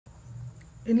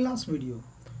In last video,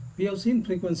 we have seen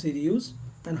frequency reuse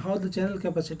and how the channel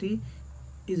capacity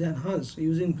is enhanced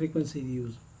using frequency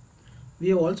reuse. We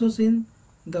have also seen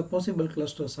the possible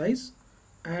cluster size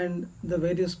and the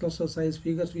various cluster size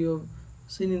figures we have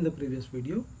seen in the previous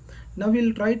video. Now we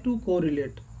will try to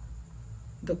correlate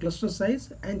the cluster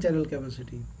size and channel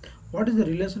capacity. What is the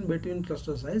relation between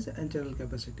cluster size and channel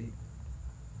capacity?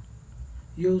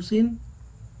 You have seen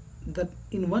that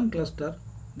in one cluster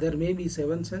there may be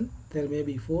 7 cell, there may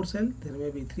be 4 cell, there may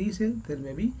be 3 cell, there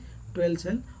may be 12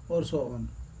 cell, or so on.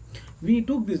 We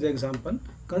took this example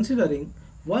considering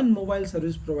one mobile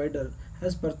service provider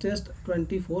has purchased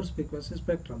 24 frequency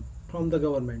spectrum from the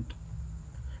government.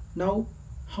 Now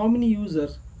how many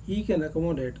users he can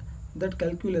accommodate, that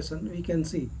calculation we can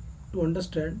see to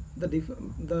understand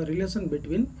the relation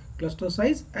between cluster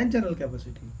size and channel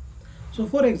capacity. So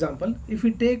for example, if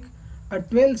we take a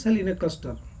 12 cell in a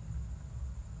cluster,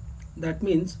 that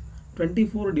means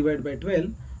 24 divided by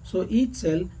 12, so each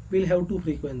cell will have 2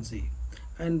 frequency,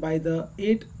 and by the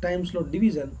 8 time slot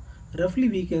division, roughly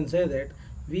we can say that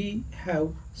we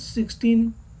have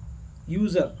 16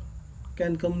 user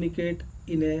can communicate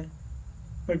in a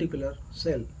particular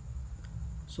cell.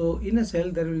 So in a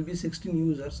cell there will be 16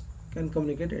 users can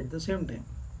communicate at the same time.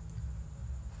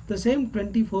 The same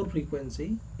 24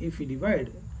 frequency, if we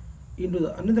divide into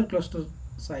the another cluster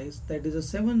size, that is a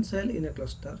 7 cell in a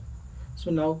cluster, so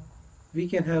now we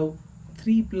can have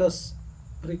 3 plus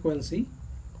frequency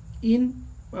in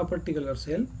a particular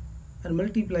cell and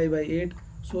multiply by 8.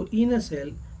 So in a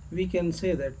cell we can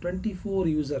say that 24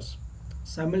 users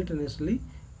simultaneously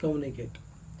communicate.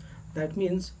 That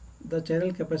means the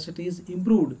channel capacity is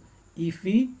improved if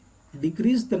we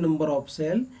decrease the number of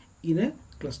cell in a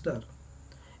cluster.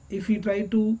 If we try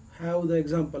to have the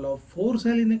example of 4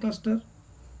 cell in a cluster,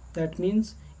 that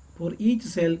means for each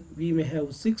cell we may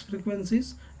have 6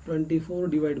 frequencies, 24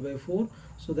 divided by 4,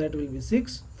 so that will be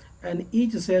 6, and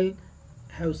each cell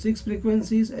have 6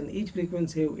 frequencies and each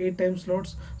frequency have 8 time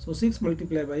slots, so 6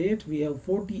 multiplied by 8, we have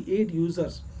 48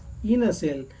 users in a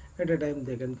cell at a time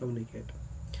they can communicate.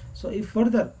 So if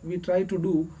further we try to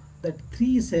do that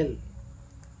 3 cell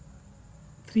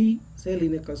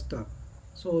in a cluster,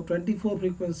 so 24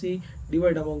 frequency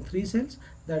divided among 3 cells,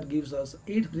 that gives us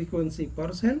 8 frequency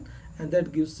per cell, and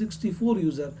that gives 64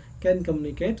 user can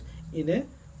communicate in a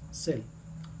cell.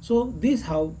 So this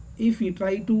how, if we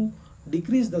try to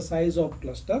decrease the size of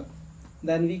cluster,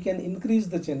 then we can increase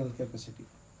the channel capacity.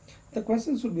 The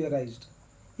question should be raised,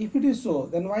 if it is so,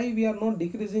 then why we are not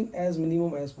decreasing as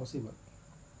minimum as possible?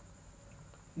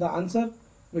 The answer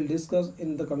we'll discuss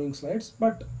in the coming slides,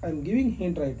 but I am giving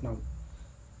hint right now.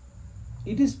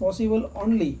 It is possible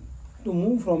only to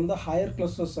move from the higher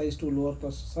cluster size to lower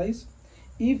cluster size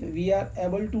if we are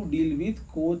able to deal with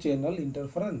co-channel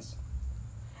interference.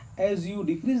 As you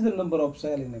decrease the number of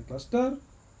cells in a cluster,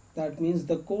 that means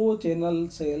the co-channel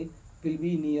cell will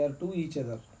be near to each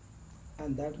other,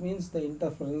 and that means the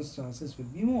interference chances will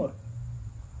be more.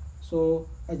 So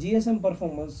a GSM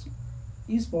performance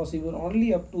is possible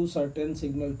only up to certain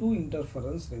signal to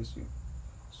interference ratio.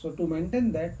 So to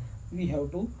maintain that, we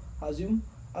have to assume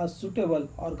a suitable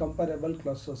or comparable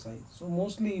cluster size. So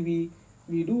mostly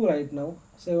we do right now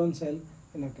 7 cell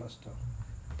in a cluster.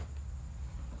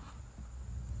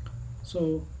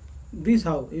 So this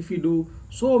how, if we do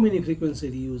so many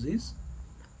frequency reuses,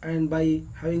 and by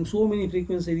having so many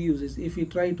frequency reuses, if we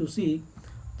try to see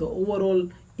the overall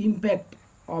impact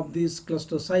of this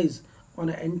cluster size on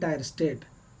an entire state,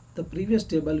 the previous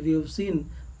table we have seen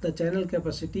the channel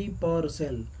capacity per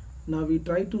cell. Now we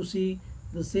try to see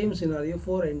the same scenario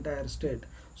for entire state.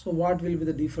 So what will be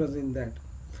the difference in that?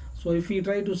 So if we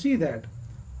try to see that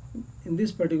in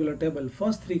this particular table,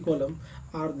 first 3 columns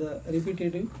are the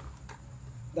repetitive,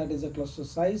 that is the cluster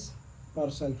size, per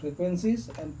cell frequencies,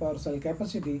 and per cell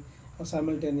capacity, a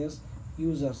simultaneous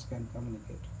users can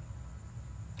communicate.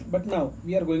 But now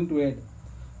we are going to add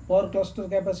per cluster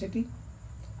capacity,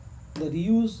 the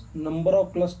reuse number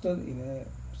of cluster in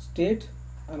a state,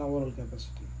 and overall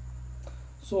capacity.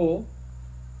 So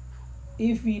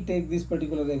if we take this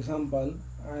particular example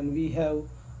and we have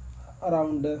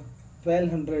around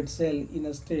 1200 cell in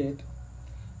a state,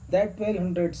 that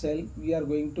 1200 cell we are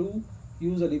going to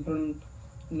use a different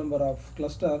number of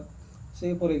cluster.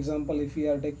 Say for example, if we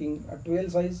are taking a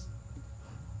 12 size,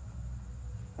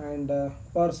 and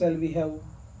per cell we have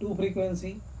 2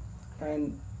 frequency,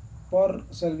 and per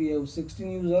cell we have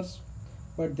 16 users,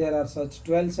 but there are such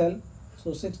 12 cell,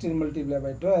 so 16 multiplied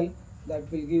by 12,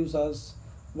 that will gives us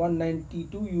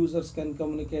 192 users can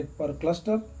communicate per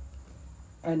cluster,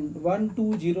 and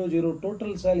 1200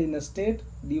 total cell in a state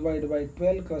divided by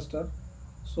 12 cluster,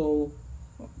 so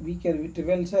we can, with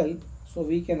 12 cell, so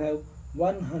we can have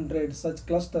 100 such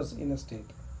clusters in a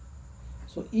state.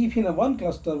 So if in a one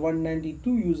cluster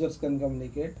 192 users can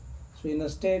communicate, so in a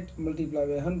state multiply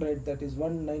by 100, that is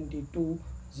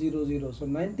 192,000. So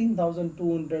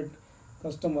 19,200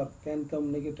 customer can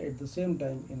communicate at the same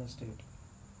time in a state.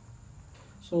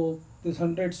 So this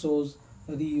 100 shows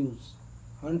reuse.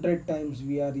 100 times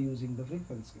we are using the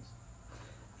frequencies.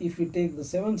 If we take the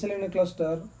 7 cell in a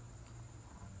cluster,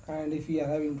 and if we are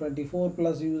having 24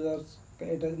 plus users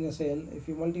in a cell, if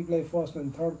you multiply first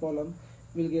and third column,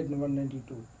 we'll get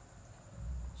 192.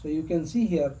 So you can see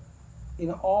here,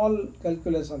 in all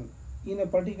calculation in a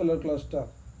particular cluster,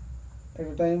 at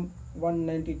a time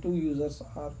 192 users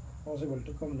are possible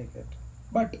to communicate.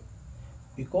 But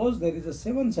because there is a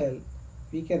 7 cell,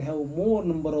 we can have more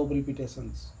number of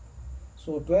repetitions.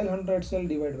 So 1200 cell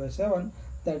divided by 7,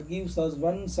 that gives us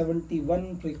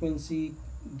 171 frequency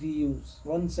reuse,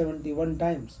 171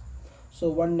 times. So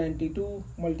 192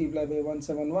 multiplied by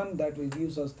 171, that will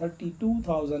gives us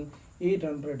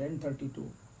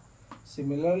 32,832.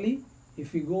 Similarly,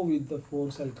 if we go with the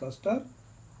 4 cell cluster,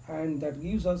 and that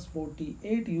gives us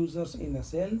 48 users in a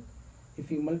cell, if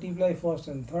we multiply first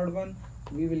and third one,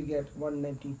 we will get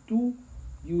 192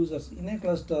 users in a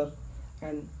cluster,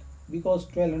 and because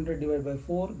 1200 divided by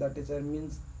 4, that is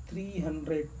means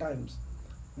 300 times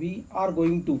we are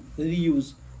going to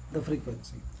reuse the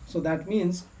frequency. So that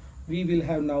means we will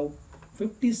have now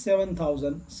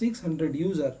 57,600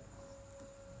 user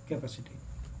capacity.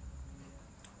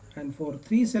 And for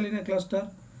 3 cell in a cluster,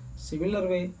 similar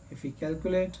way, if we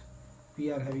calculate,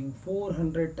 we are having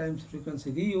 400 times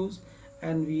frequency reuse,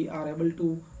 and we are able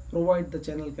to provide the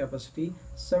channel capacity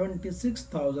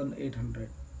 76,800.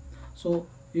 So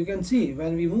you can see,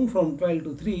 when we move from 12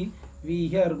 to 3, we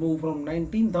here move from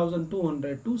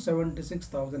 19,200 to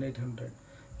 76,800.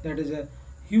 That is a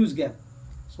huge gap.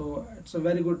 So it's a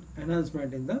very good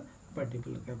enhancement in the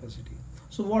particular capacity.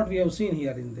 So what we have seen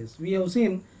here in this, we have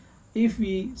seen, if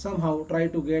we somehow try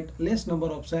to get less number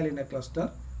of cell in a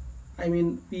cluster, I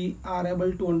mean, we are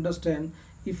able to understand,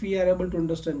 if we are able to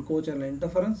understand co-channel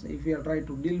interference, if we are trying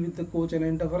to deal with the co-channel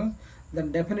interference,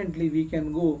 then definitely we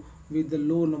can go with the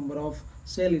low number of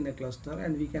cell in a cluster,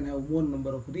 and we can have more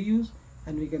number of reuse,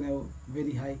 and we can have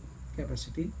very high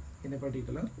capacity in a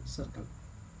particular circle.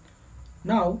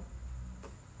 Now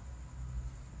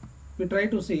we try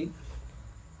to see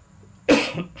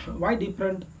why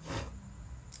different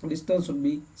distance should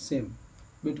be same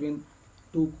between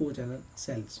two co-channel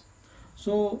cells.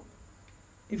 So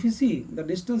if you see the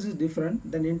distance is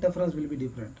different, then interference will be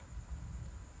different,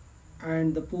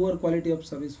 and the poor quality of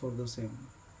service for the same.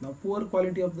 Now poor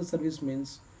quality of the service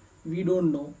means we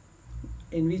don't know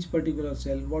in which particular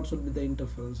cell what should be the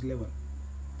interference level.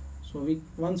 So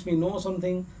once we know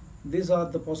something, these are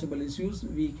the possible issues,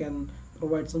 we can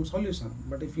provide some solution.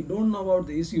 But if we don't know about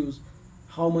the issues,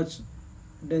 how much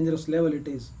dangerous level it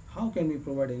is, how can we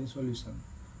provide any solution?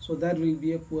 So there will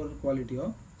be a poor quality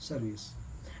of service.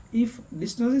 If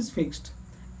distance is fixed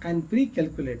and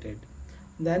pre-calculated,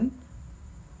 then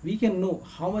we can know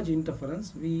how much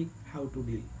interference we have to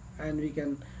deal, and we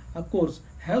can of course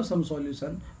have some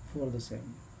solution for the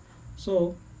same.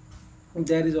 So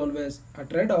there is always a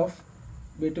trade-off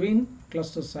between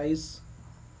cluster size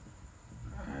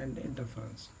and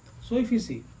interference. So if you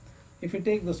see, if you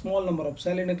take the small number of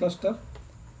cell in a cluster,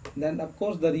 then of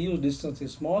course the reuse distance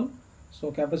is small,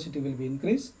 so capacity will be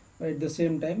increased, but at the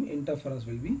same time interference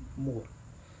will be more.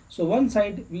 So one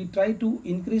side we try to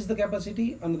increase the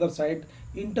capacity, another side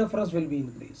interference will be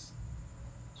increased.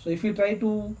 So if we try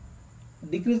to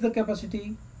decrease the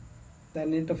capacity,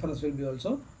 then interference will be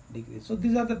also decreased. So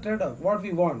these are the trade-off. What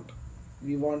we want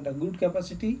a good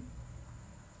capacity,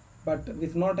 but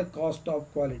with not a cost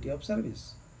of quality of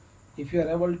service. If you are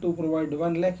able to provide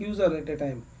 1 lakh user at a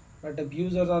time, but if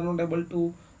users are not able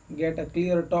to get a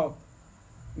clear talk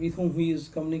with whom he is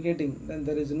communicating, then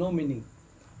there is no meaning.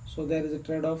 So there is a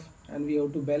trade-off, and we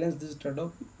have to balance this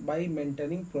trade-off by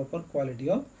maintaining proper quality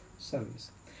of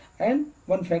service. And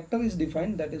one factor is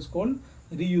defined, that is called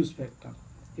reuse factor.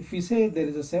 If we say there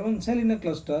is a 7 cell in a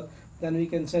cluster, then we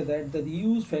can say that the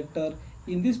reuse factor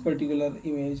in this particular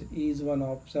image is 1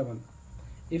 of 7.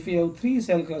 If we have 3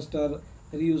 cell cluster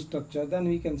reuse structure, then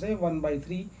we can say 1 by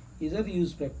 3 is a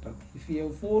reuse factor. If we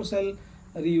have 4 cell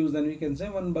reuse, then we can say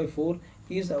 1 by 4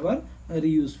 is our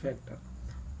reuse factor.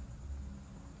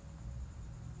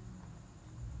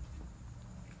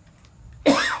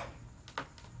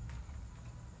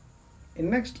 In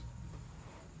next,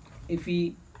 if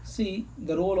we see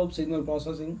the role of signal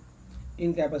processing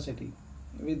in capacity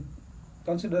with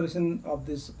consideration of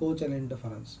this co-channel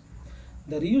interference,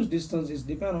 The reuse distance is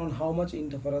depend on how much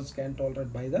interference can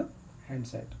tolerate by the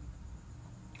handset.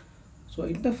 So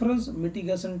interference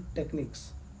mitigation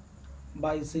techniques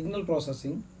by signal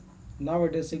processing.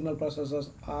 Nowadays signal processors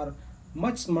are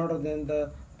much smarter than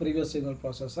the previous signal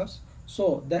processors,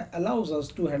 so that allows us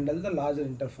to handle the larger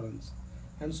interference,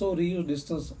 and so reuse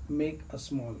distance make a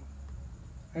small,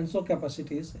 and so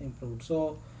capacity is improved.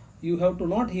 So you have to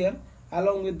note here,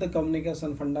 along with the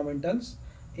communication fundamentals,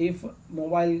 if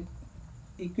mobile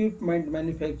equipment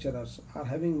manufacturers are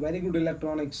having very good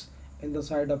electronics in the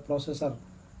side of processor,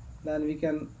 then we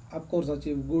can of course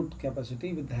achieve good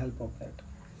capacity with the help of that.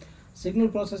 Signal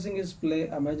processing is play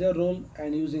a major role,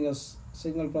 and using a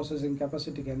signal processing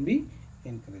capacity can be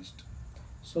increased.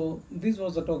 So this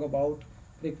was the talk about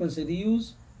frequency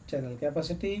reuse, channel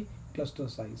capacity, cluster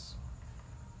size.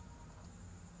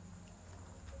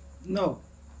 Now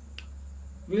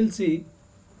we'll see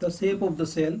the shape of the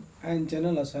cell and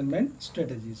channel assignment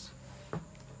strategies.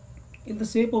 In the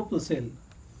shape of the cell,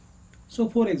 so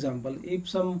for example, if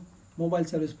some mobile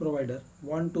service provider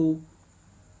want to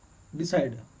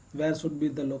decide where should be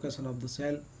the location of the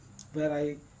cell,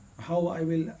 how I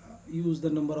will use the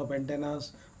number of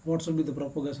antennas, what should be the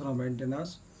propagation of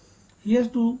antennas, he has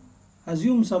to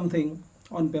assume something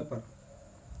on paper.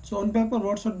 So on paper,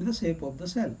 what should be the shape of the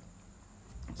cell?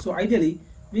 So ideally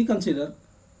we consider,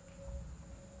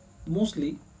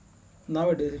 mostly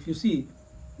nowadays if you see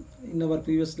in our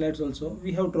previous slides also,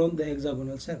 we have drawn the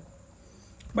hexagonal cell.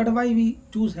 But why we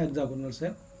choose hexagonal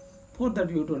cell? For that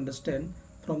you have to understand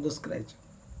from the scratch.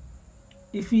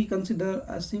 If we consider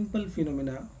a simple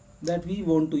phenomena that we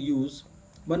want to use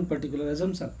one particular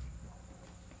assumption,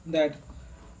 that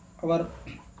our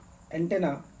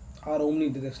antenna are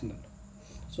omnidirectional,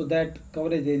 so that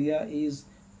coverage area is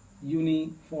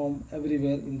uniform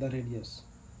everywhere in the radius.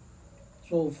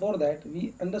 So for that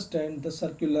we understand the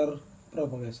circular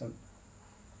propagation.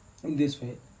 In this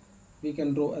way we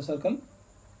can draw a circle.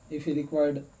 If we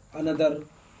required another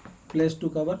place to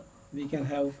cover, we can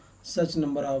have such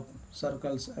number of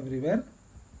circles everywhere,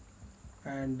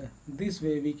 and this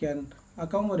way we can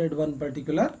accommodate one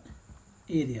particular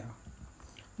area.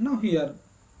 Now here,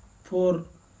 for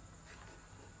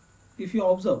if you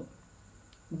observe,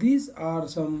 these are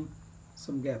some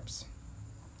gaps,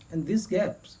 and these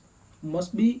gaps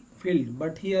must be filled,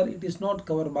 but here it is not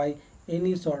covered by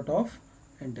any sort of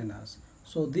antennas.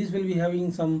 So this will be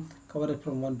having some coverage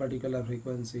from one particular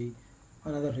frequency,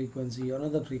 another frequency,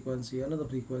 another frequency, another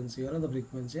frequency, another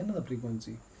frequency, another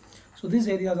frequency. So these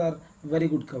areas are very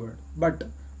good covered, but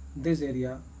this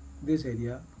area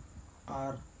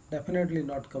are definitely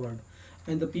not covered,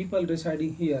 and the people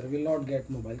residing here will not get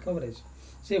mobile coverage.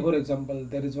 Say for example,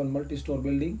 there is one multi-store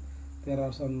building, there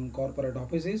are some corporate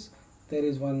offices, there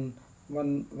is one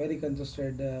very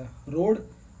congested road,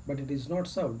 but it is not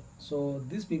served. So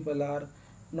these people are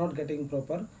not getting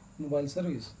proper mobile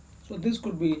service. So this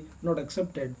could be not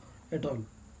accepted at all.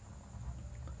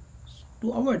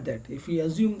 To avoid that, if we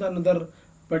assume the another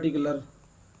particular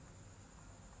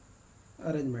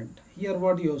arrangement, here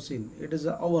what you have seen, it is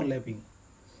a overlapping,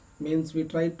 means we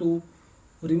try to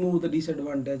remove the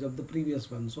disadvantage of the previous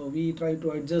one. So we try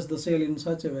to adjust the cell in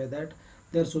such a way that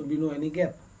there should be no any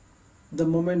gap. The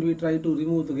moment we try to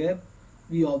remove the gap,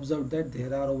 we observe that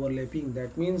there are overlapping.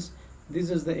 That means this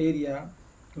is the area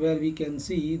where we can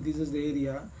see, there is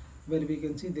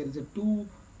a two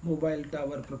mobile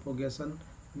tower propagation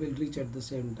will reach at the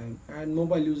same time, and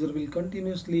mobile user will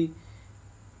continuously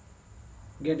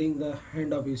getting the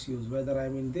hand of issues, whether I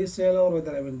am in this cell or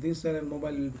whether I am in this cell, and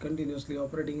mobile will be continuously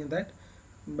operating in that.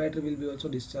 Battery will be also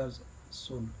discharged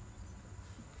soon.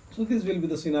 So this will be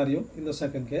the scenario in the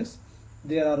second case.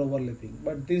 There are overlapping,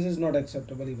 but this is not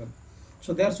acceptable even.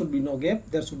 So there should be no gap,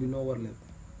 there should be no overlap.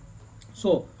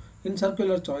 So in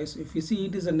circular choice, if you see,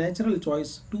 it is a natural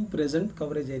choice to present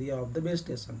coverage area of the base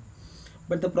station,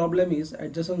 but the problem is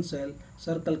adjacent cell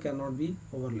circle cannot be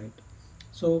overlapped.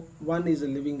 So one is a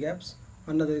leaving gaps,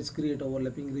 another is create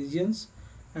overlapping regions,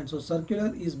 and so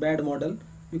circular is bad model,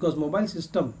 because mobile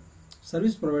system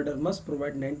service provider must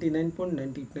provide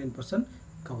 99.99%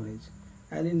 coverage,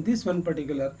 and in this one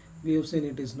particular we have seen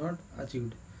it is not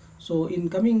achieved. So in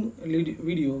coming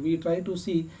video we try to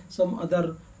see some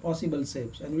other possible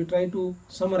shapes, and we try to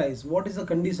summarize what is the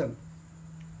condition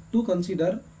to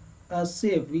consider a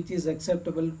shape which is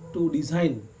acceptable to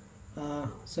design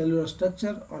cellular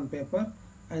structure on paper,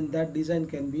 and that design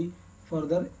can be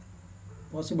further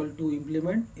possible to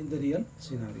implement in the real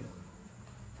scenario.